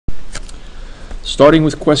Starting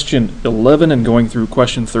with question 11 and going through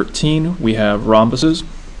question 13, we have rhombuses.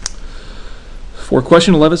 For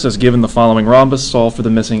question 11, it says given the following rhombus, solve for the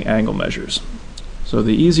missing angle measures. So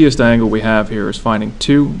the easiest angle we have here is finding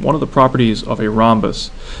 2. One of the properties of a rhombus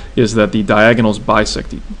is that the diagonals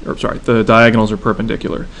the diagonals are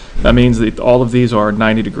perpendicular. That means that all of these are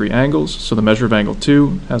 90-degree angles, so the measure of angle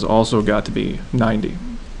 2 has also got to be 90.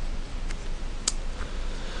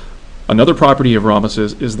 Another property of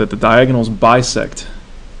rhombuses is that the diagonals bisect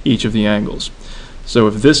each of the angles. So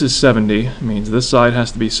if this is 70, it means this side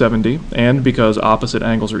has to be 70, and because opposite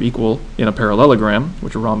angles are equal in a parallelogram,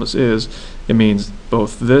 which a rhombus is, it means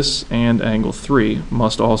both this and angle 3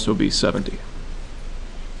 must also be 70.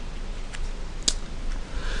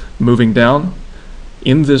 Moving down,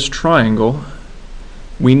 in this triangle,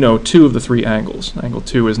 we know 2 of the 3 angles. Angle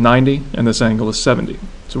 2 is 90, and this angle is 70.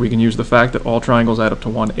 So we can use the fact that all triangles add up to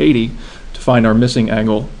 180 to find our missing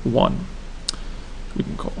angle 1. We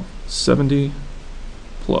can call 70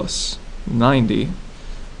 plus 90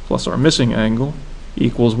 plus our missing angle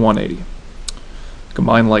equals 180.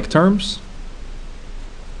 Combine like terms.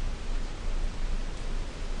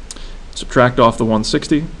 Subtract off the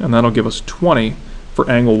 160, and that'll give us 20 for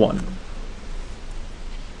angle 1.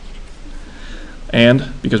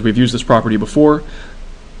 And because we've used this property before,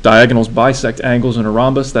 diagonals bisect angles in a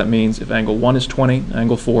rhombus. That means if angle 1 is 20,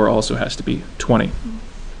 angle 4 also has to be 20.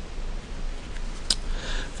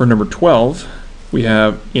 For number 12, we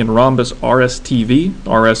have in rhombus RSTV.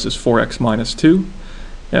 RS is 4x minus 2.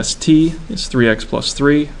 ST is 3x plus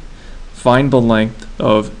 3. Find the length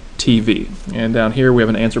of TV. And down here we have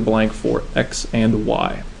an answer blank for x and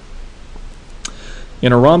y.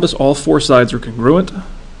 In a rhombus, all 4 sides are congruent,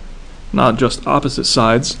 not just opposite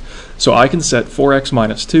sides. So I can set 4x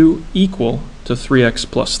minus 2 equal to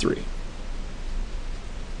 3x plus 3.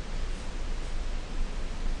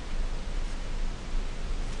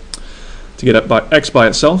 To get x by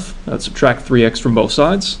itself, let's subtract 3x from both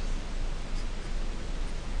sides.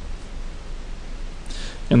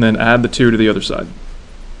 And then add the 2 to the other side.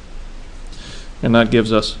 And that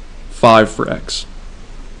gives us 5 for x.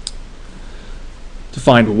 To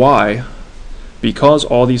find y, because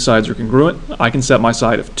all these sides are congruent, I can set my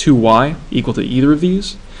side of 2y equal to either of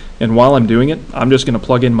these. And while I'm doing it, I'm just going to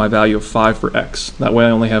plug in my value of 5 for x. That way I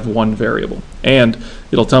only have one variable. And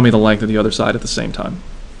it'll tell me the length of the other side at the same time.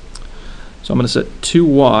 So I'm going to set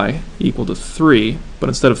 2y equal to 3, but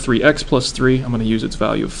instead of 3x plus 3, I'm going to use its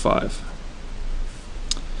value of 5.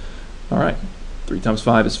 All right, 3 times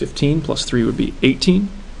 5 is 15, plus 3 would be 18.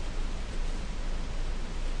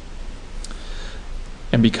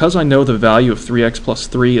 And because I know the value of 3x plus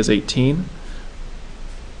 3 is 18,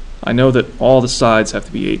 I know that all the sides have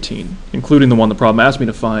to be 18, including the one the problem asked me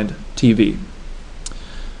to find, TV.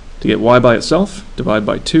 To get y by itself, divide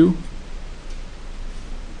by 2,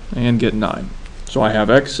 and get 9. So I have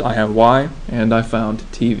x, I have y, and I found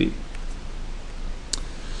TV.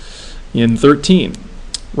 In 13,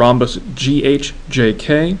 rhombus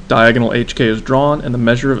GHJK, diagonal HK is drawn, and the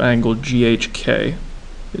measure of angle GHK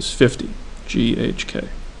is 50. GHK.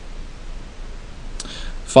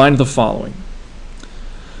 Find the following.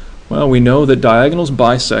 Well, we know that diagonals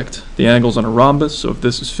bisect the angles on a rhombus, so if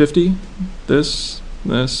this is 50, this,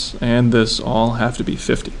 and this all have to be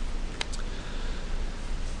 50.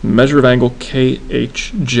 Measure of angle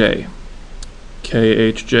KHJ.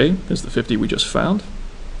 KHJ is the 50 we just found.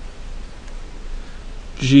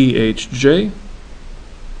 GHJ,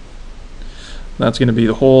 that's going to be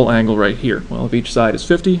the whole angle right here. Well, if each side is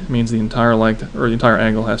 50, it means the entire length, or the entire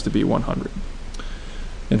angle has to be 100.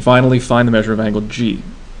 And finally, find the measure of angle G.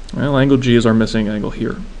 Well, angle G is our missing angle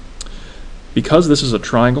here. Because this is a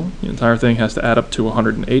triangle, the entire thing has to add up to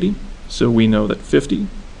 180, so we know that 50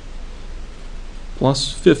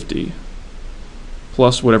 plus 50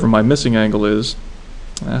 plus whatever my missing angle is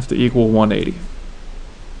have to equal 180.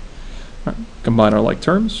 All right, combine our like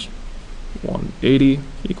terms. 180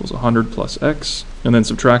 equals 100 plus x, and then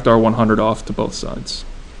subtract our 100 off to both sides.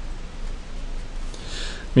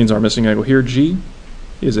 Means our missing angle here, G,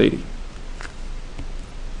 is 80.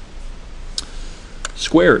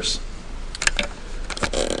 Squares.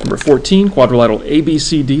 Number 14, quadrilateral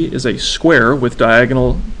ABCD is a square with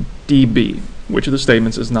diagonal DB. Which of the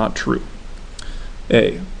statements is not true?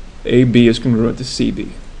 A. AB is congruent to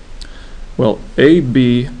CB. Well,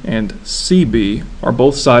 AB and CB are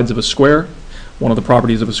both sides of a square. One of the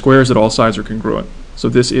properties of a square is that all sides are congruent. So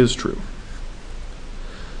this is true.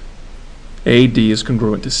 AD is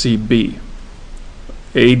congruent to CB.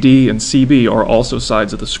 AD and CB are also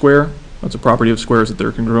sides of the square. That's a property of squares that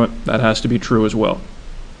they're congruent. That has to be true as well.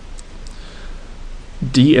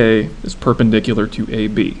 DA is perpendicular to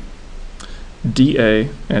AB. DA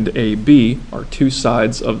and AB are two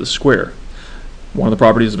sides of the square. One of the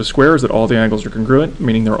properties of a square is that all the angles are congruent,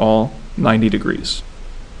 meaning they're all 90 degrees.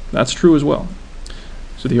 That's true as well.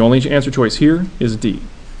 So the only answer choice here is D.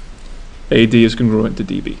 AD is congruent to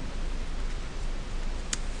DB.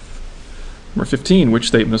 Number 15, which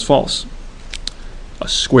statement is false? A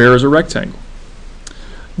square is a rectangle.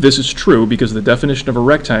 This is true because the definition of a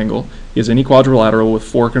rectangle is any quadrilateral with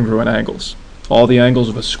four congruent angles. All the angles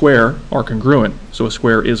of a square are congruent, so a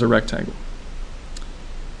square is a rectangle.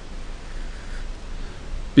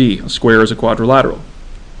 B, a square is a quadrilateral.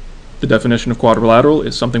 The definition of quadrilateral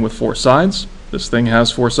is something with four sides. This thing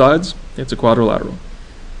has four sides. It's a quadrilateral.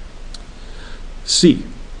 C,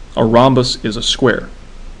 a rhombus is a square.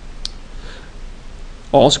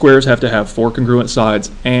 All squares have to have four congruent sides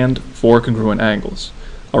and four congruent angles.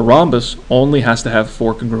 A rhombus only has to have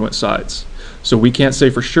four congruent sides. So we can't say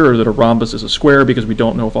for sure that a rhombus is a square because we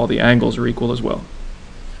don't know if all the angles are equal as well.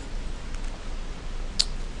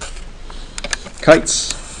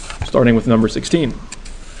 Kites, starting with number 16.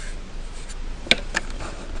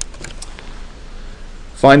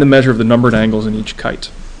 Find the measure of the numbered angles in each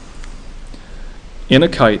kite. In a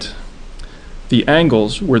kite, the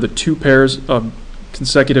angles where the two pairs of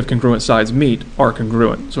consecutive congruent sides meet are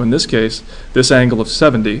congruent. So in this case, this angle of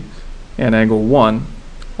 70 and angle 1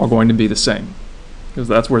 are going to be the same, because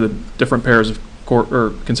that's where the different pairs of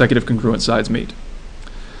consecutive congruent sides meet.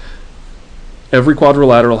 Every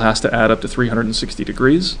quadrilateral has to add up to 360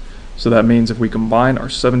 degrees, so that means if we combine our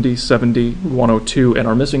 70, 70, 102, and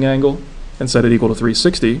our missing angle, and set it equal to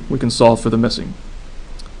 360, we can solve for the missing.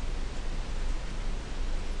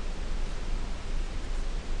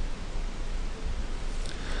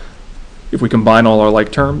 If we combine all our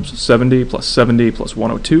like terms, 70 plus 70 plus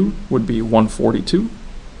 102 would be 142.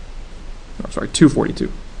 I'm sorry,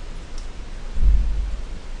 242.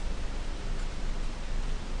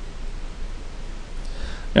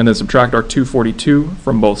 And then subtract our 242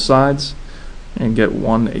 from both sides and get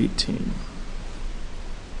 118.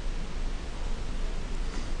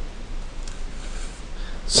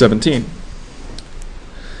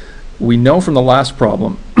 We know from the last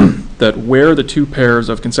problem that where the two pairs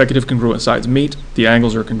of consecutive congruent sides meet, the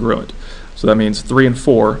angles are congruent. So that means 3 and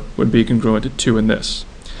 4 would be congruent to 2 and this.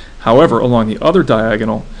 However, along the other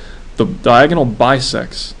diagonal, the diagonal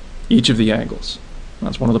bisects each of the angles.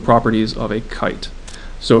 That's one of the properties of a kite.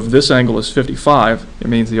 So if this angle is 55, it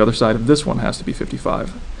means the other side of this one has to be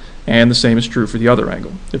 55. And the same is true for the other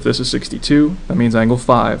angle. If this is 62, that means angle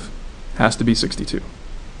 5 has to be 62.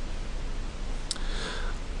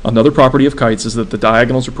 Another property of kites is that the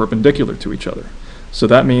diagonals are perpendicular to each other. So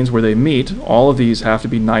that means where they meet, all of these have to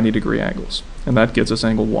be 90-degree angles. And that gets us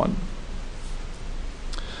angle 1.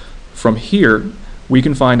 From here, we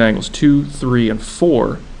can find angles 2, 3, and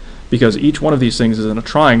 4 because each one of these things is in a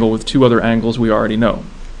triangle with two other angles we already know.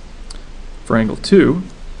 For angle 2,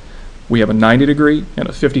 we have a 90-degree and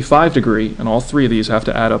a 55-degree, and all three of these have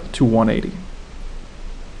to add up to 180.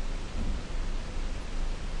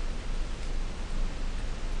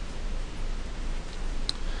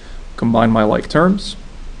 Combine my like terms,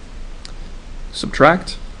 subtract,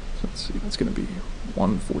 so let's see, that's going to be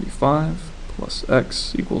 145 plus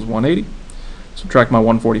x equals 180. Subtract my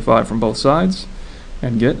 145 from both sides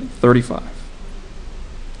and get 35.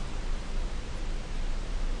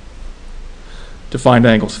 To find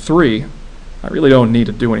angle 3, I really don't need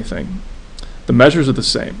to do anything. The measures are the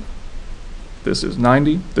same. This is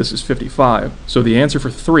 90, this is 55, so the answer for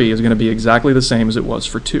 3 is going to be exactly the same as it was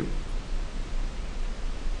for 2.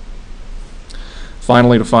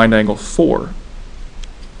 Finally, to find angle 4,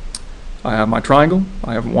 I have my triangle.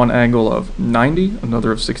 I have one angle of 90,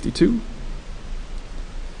 another of 62,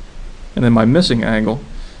 and then my missing angle,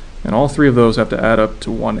 and all three of those have to add up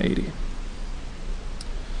to 180.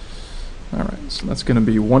 Alright, so that's going to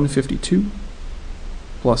be 152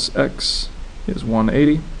 plus x is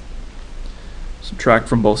 180. Subtract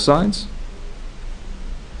from both sides,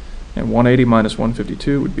 and 180 minus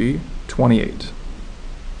 152 would be 28.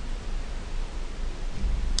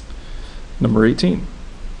 Number 18.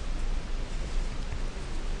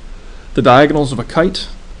 The diagonals of a kite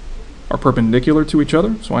are perpendicular to each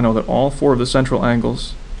other, so I know that all four of the central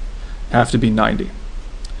angles have to be 90.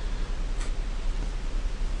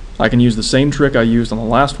 I can use the same trick I used on the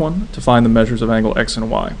last one to find the measures of angle x and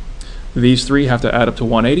y. These three have to add up to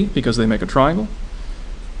 180 because they make a triangle.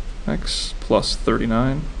 X plus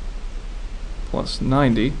 39 plus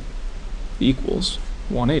 90 equals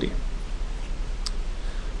 180.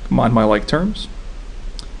 Combine my like terms.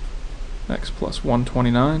 X plus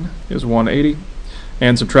 129 is 180,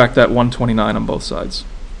 and subtract that 129 on both sides.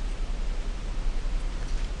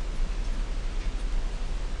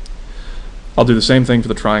 I'll do the same thing for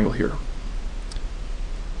the triangle here.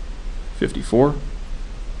 54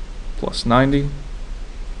 plus 90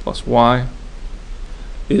 plus y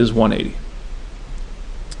is 180.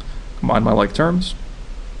 Combine my like terms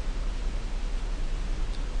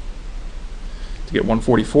to get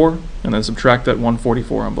 144, and then subtract that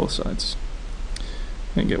 144 on both sides,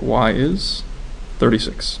 and get y is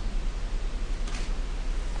 36.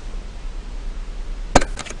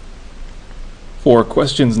 For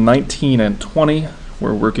questions 19 and 20,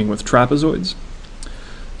 we're working with trapezoids.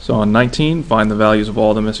 So on 19, find the values of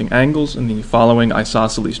all the missing angles in the following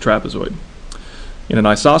isosceles trapezoid. In an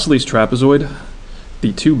isosceles trapezoid,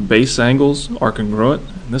 the two base angles are congruent,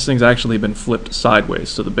 and this thing's actually been flipped sideways,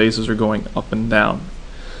 so the bases are going up and down.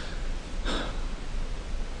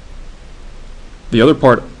 The other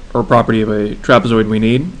part or property of a trapezoid we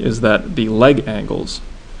need is that the leg angles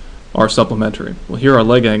are supplementary. Well, here our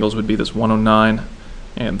leg angles would be this 109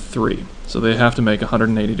 and 3, so they have to make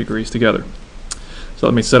 180 degrees together. So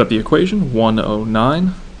let me set up the equation.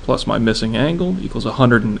 109 plus my missing angle equals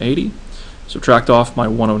 180. Subtract off my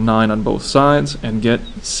 109 on both sides and get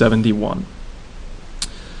 71.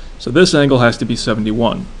 So this angle has to be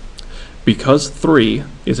 71. Because 3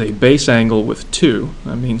 is a base angle with 2,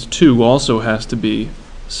 that means 2 also has to be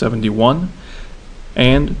 71,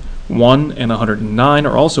 and 1 and 109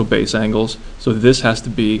 are also base angles, so this has to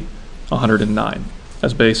be 109,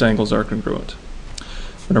 as base angles are congruent.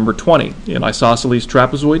 For number 20, in isosceles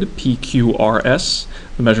trapezoid PQRS,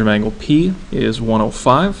 the measure of angle P is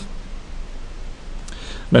 105,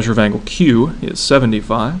 measure of angle Q is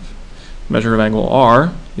 75, measure of angle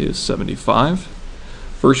R is 75.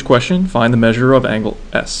 First question, find the measure of angle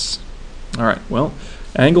S. Alright, well,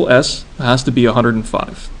 angle S has to be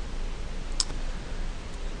 105.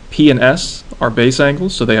 P and S are base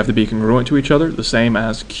angles, so they have to be congruent to each other, the same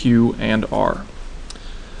as Q and R.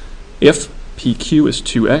 If PQ is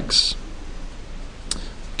 2x,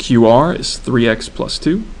 QR is 3x plus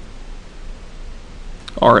 2,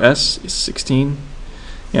 RS is 16,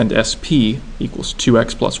 and SP equals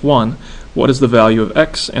 2x plus 1, what is the value of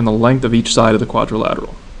x and the length of each side of the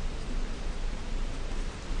quadrilateral?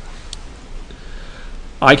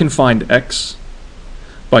 I can find x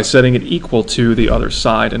by setting it equal to the other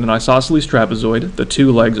side. In an isosceles trapezoid, the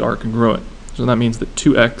two legs are congruent. So that means that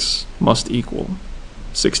 2x must equal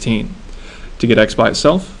 16. To get x by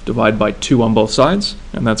itself, divide by 2 on both sides,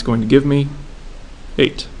 and that's going to give me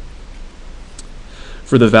 8.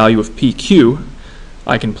 For the value of PQ,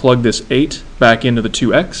 I can plug this 8 back into the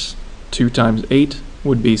 2x. 2 times 8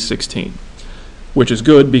 would be 16, which is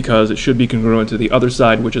good because it should be congruent to the other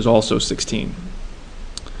side, which is also 16.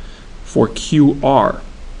 For QR,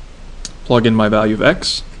 plug in my value of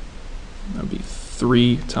x. That would be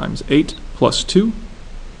 3 times 8 plus 2.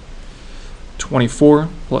 24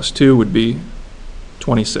 plus 2 would be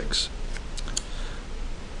 26.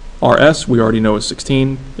 RS we already know is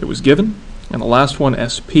 16. It was given. And the last one,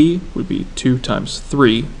 SP, would be 2 times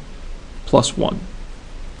 3 plus 1,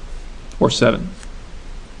 or 7.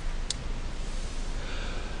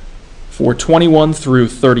 For 21 through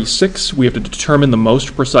 36, we have to determine the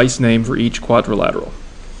most precise name for each quadrilateral.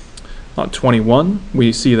 On 21,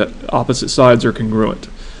 we see that opposite sides are congruent.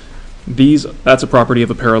 That's a property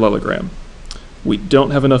of a parallelogram. We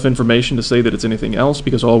don't have enough information to say that it's anything else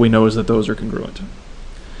because all we know is that those are congruent.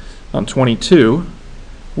 On 22,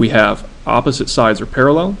 we have opposite sides are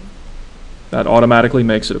parallel. That automatically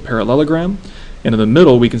makes it a parallelogram. And in the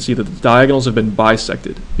middle, we can see that the diagonals have been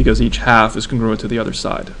bisected because each half is congruent to the other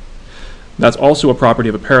side. That's also a property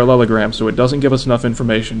of a parallelogram, so it doesn't give us enough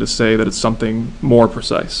information to say that it's something more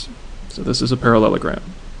precise. So this is a parallelogram.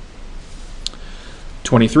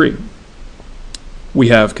 23. We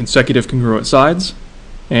have consecutive congruent sides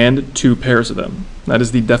and 2 pairs of them. That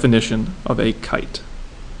is the definition of a kite.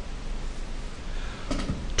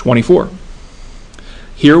 24.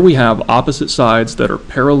 Here we have opposite sides that are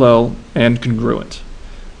parallel and congruent.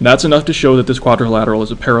 That's enough to show that this quadrilateral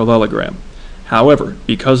is a parallelogram. However,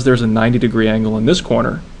 because there's a 90-degree angle in this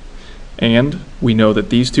corner, and we know that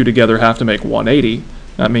these two together have to make 180,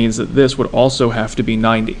 that means that this would also have to be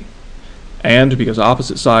 90. And because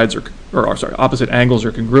opposite angles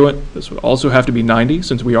are congruent, this would also have to be 90,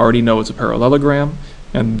 since we already know it's a parallelogram,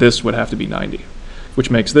 and this would have to be 90, which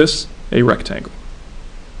makes this a rectangle.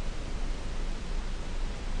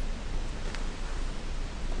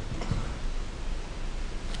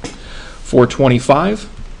 For 25,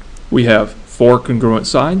 we have 4 congruent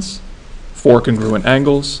sides, 4 congruent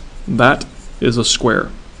angles. That is a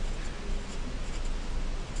square.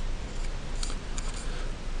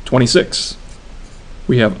 26.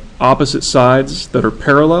 We have opposite sides that are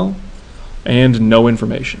parallel and no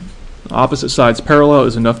information. Opposite sides parallel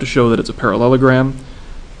is enough to show that it's a parallelogram,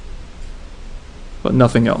 but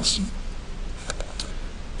nothing else.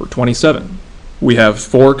 For 27, we have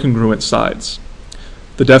 4 congruent sides.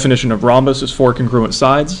 The definition of rhombus is 4 congruent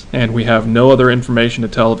sides, and we have no other information to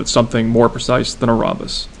tell if it's something more precise than a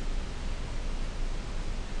rhombus.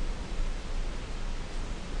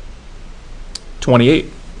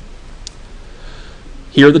 (28)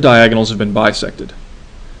 Here the diagonals have been bisected.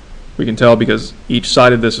 We can tell because each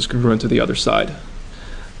side of this is congruent to the other side.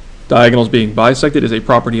 Diagonals being bisected is a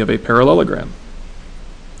property of a parallelogram.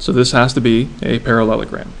 So this has to be a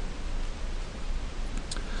parallelogram.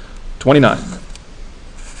 29.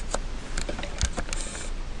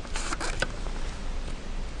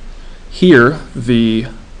 Here, the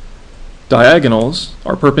diagonals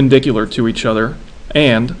are perpendicular to each other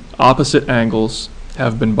and opposite angles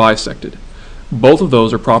have been bisected. Both of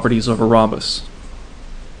those are properties of a rhombus.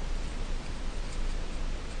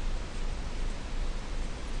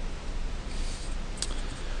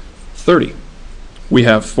 (30) We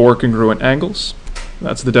have 4 congruent angles.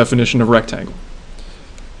 That's the definition of rectangle.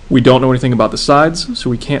 We don't know anything about the sides, so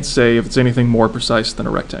we can't say if it's anything more precise than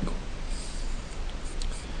a rectangle.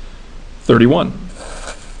 31.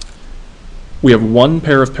 We have 1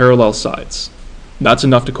 pair of parallel sides. That's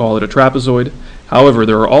enough to call it a trapezoid. However,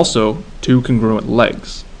 there are also 2 congruent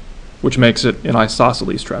legs, which makes it an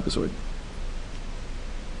isosceles trapezoid.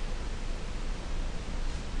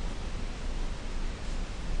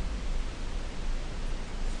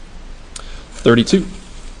 (32)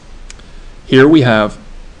 Here we have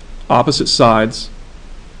opposite sides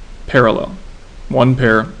parallel, 1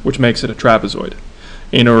 pair, which makes it a trapezoid.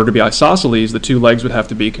 In order to be isosceles, the 2 legs would have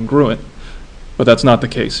to be congruent, but that's not the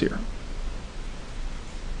case here.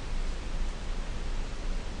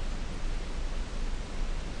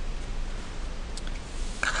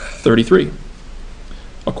 (33)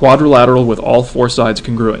 A quadrilateral with all 4 sides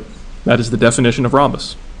congruent. That is the definition of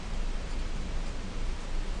rhombus.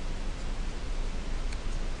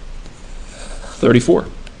 34.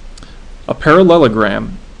 A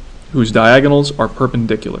parallelogram whose diagonals are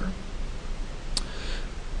perpendicular.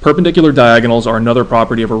 Perpendicular diagonals are another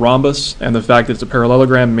property of a rhombus, and the fact that it's a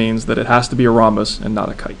parallelogram means that it has to be a rhombus and not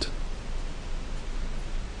a kite.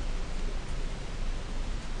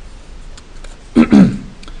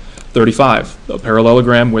 (35) A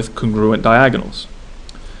parallelogram with congruent diagonals.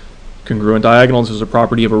 Congruent diagonals is a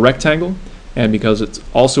property of a rectangle, and because it's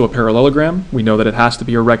also a parallelogram, we know that it has to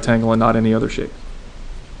be a rectangle and not any other shape.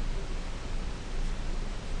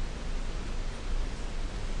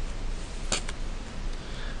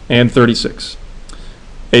 And 36.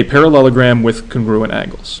 A parallelogram with congruent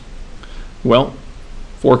angles. Well,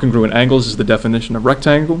 4 congruent angles is the definition of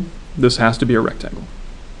rectangle. This has to be a rectangle.